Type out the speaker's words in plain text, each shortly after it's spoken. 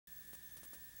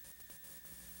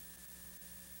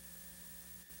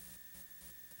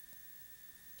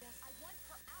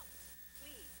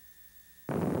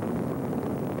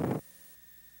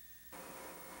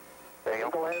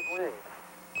has wings.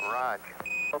 Roger.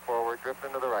 Go forward, drift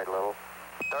into the right a little.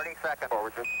 30 seconds.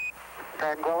 Forward, drift.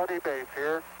 Tranquility Base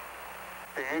here.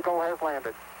 The Eagle has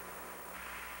landed.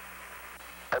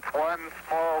 It's one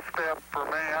small step for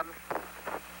man,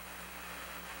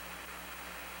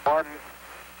 one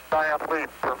giant leap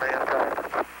for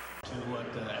mankind. To what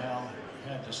Al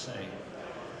had to say,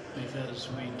 because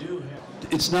we do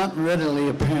have... It's not readily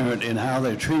apparent in how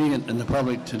they're treating it in the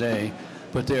public today,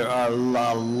 but there are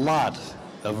a lot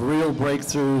of real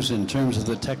breakthroughs in terms of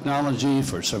the technology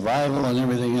for survival and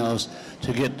everything else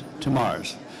to get to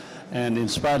Mars. And in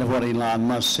spite of what Elon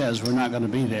Musk says, we're not going to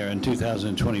be there in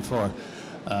 2024,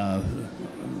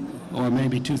 or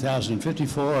maybe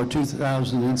 2054 or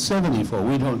 2074.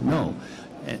 We don't know.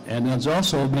 And there's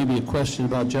also maybe a question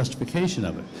about justification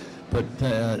of it. But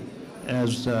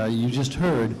as you just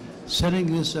heard,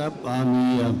 setting this up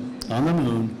on the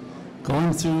moon,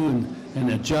 going through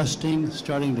and adjusting,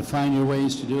 starting to find your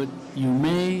ways to do it, you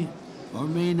may or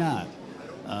may not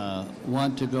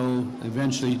want to go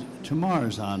eventually to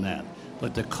Mars on that.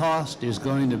 But the cost is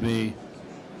going to be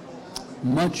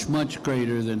much, much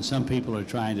greater than some people are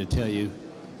trying to tell you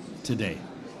today.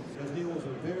 Because Neil was a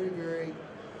very, very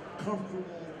comfortable,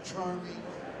 charming,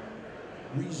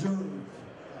 reserved.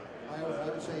 I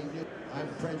would say I'm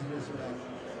prejudiced about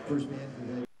first man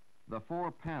today. The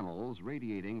 4 panels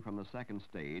radiating from the second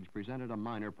stage presented a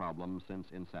minor problem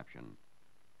since inception.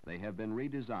 They have been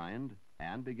redesigned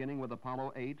and, beginning with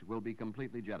Apollo 8, will be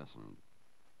completely jettisoned.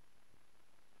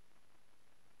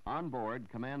 On board,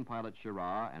 Command Pilot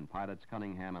Schirra and pilots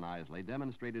Cunningham and Isley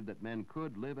demonstrated that men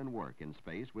could live and work in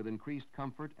space with increased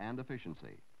comfort and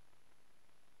efficiency.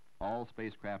 All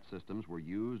spacecraft systems were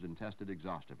used and tested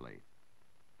exhaustively.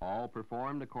 All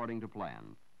performed according to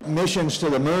plan. Missions to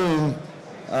the moon,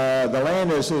 the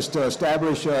land is to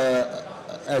establish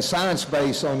a science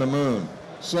base on the moon,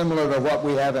 similar to what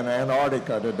we have in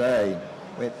Antarctica today.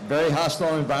 Very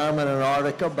hostile environment in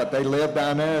Antarctica, but they live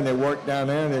down there and they work down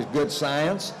there, and there's good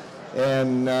science.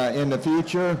 And in the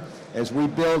future, as we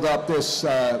build up this,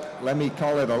 let me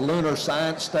call it a lunar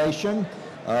science station,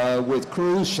 with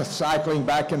crews cycling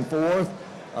back and forth,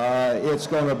 it's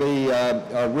going to be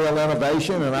a real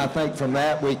innovation, and I think from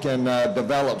that we can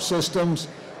develop systems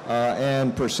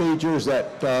and procedures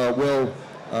that will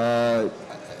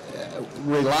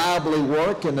reliably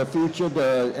work in the future,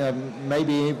 and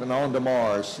maybe even on to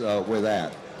Mars with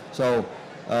that. So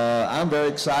I'm very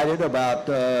excited about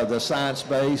the science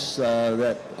base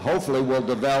that hopefully will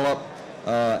develop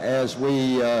as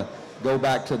we go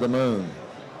back to the moon.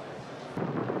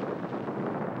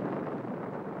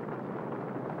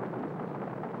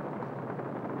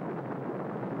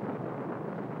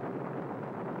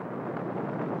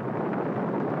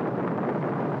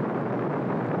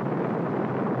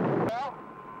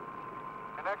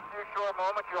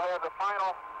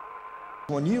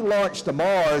 When you launch to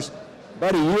Mars,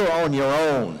 buddy, you're on your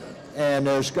own, and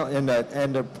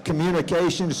the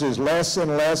communications is less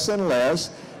and less and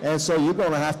less, and so you're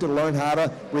going to have to learn how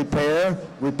to repair,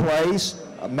 replace,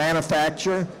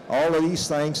 manufacture all of these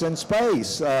things in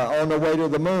space on the way to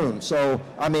the moon. So,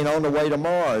 I mean, on the way to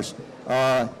Mars.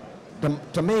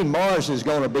 To me, Mars is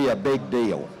going to be a big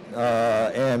deal,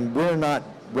 and we're not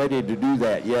ready to do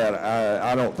that yet.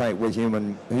 I don't think with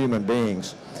human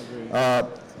beings.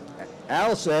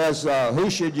 Al says, who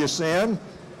should you send?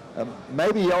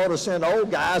 Maybe you ought to send old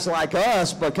guys like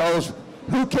us, because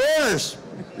who cares,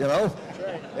 you know,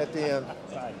 at the end.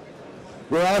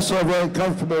 We're also very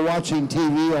comfortable watching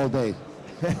TV all day. Is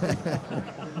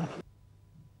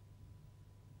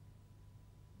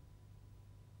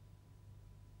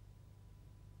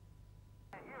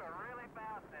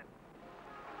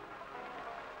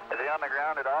he on the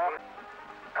ground at all?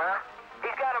 Huh?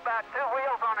 He's got about 2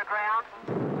 wheels on the ground.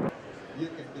 You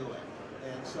can do it.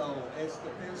 And so it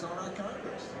depends on our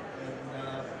Congress.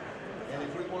 And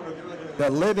if we want to do it... The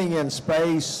living in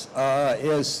space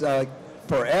is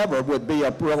forever would be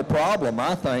a real problem,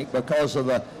 I think, because of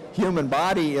the human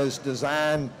body is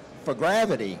designed for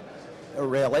gravity,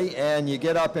 really. And you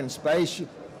get up in space,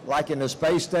 like in the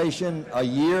space station, a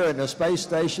year in the space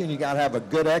station, you got to have a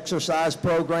good exercise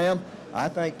program. I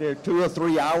think they're 2 or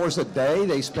 3 hours a day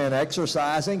they spend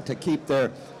exercising to keep their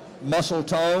muscle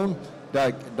tone,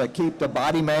 to keep the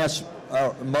body mass,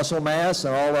 muscle mass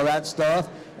and all of that stuff.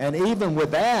 And even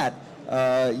with that,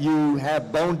 you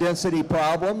have bone density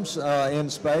problems in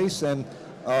space. And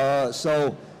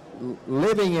so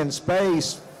living in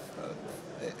space,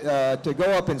 to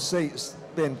go up and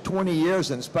spend 20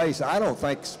 years in space, I don't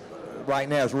think right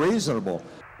now is reasonable.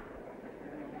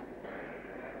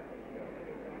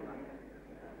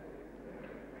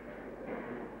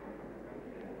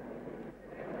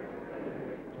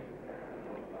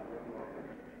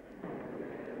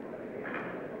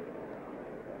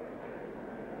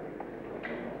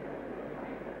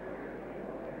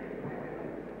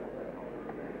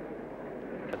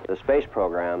 The space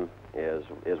program is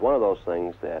one of those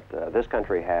things that this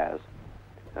country has,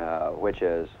 which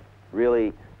is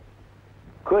really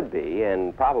could be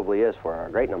and probably is for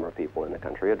a great number of people in the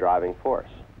country a driving force.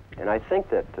 And I think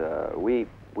that we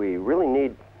really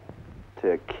need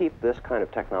to keep this kind of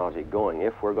technology going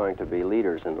if we're going to be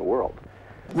leaders in the world.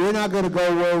 We're not going to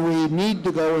go where we need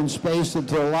to go in space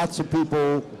until lots of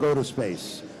people go to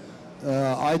space.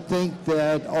 I think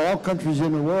that all countries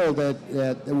in the world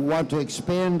that want to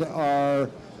expand our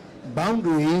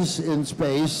boundaries in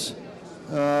space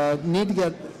need to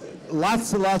get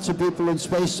lots and lots of people in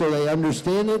space so they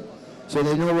understand it, so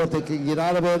they know what they can get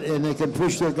out of it, and they can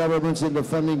push their governments into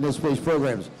funding the space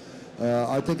programs.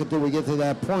 I think until we get to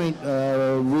that point,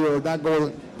 we are not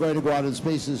going to go out in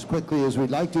space as quickly as we'd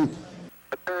like to.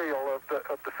 Material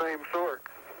of the same sort.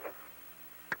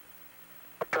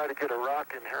 I'll try to get a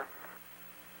rock in here.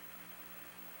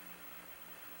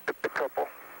 Get a couple.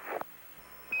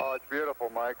 Oh, it's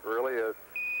beautiful, Mike. It really is.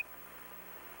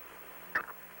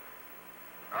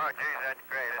 Oh, geez, that's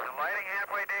great. Is the lighting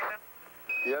halfway decent?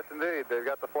 Yes, indeed. They've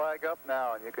got the flag up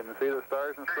now, and you can see the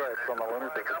stars and stripes on the lunar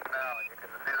surface. Up now, and you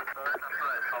can see the stars and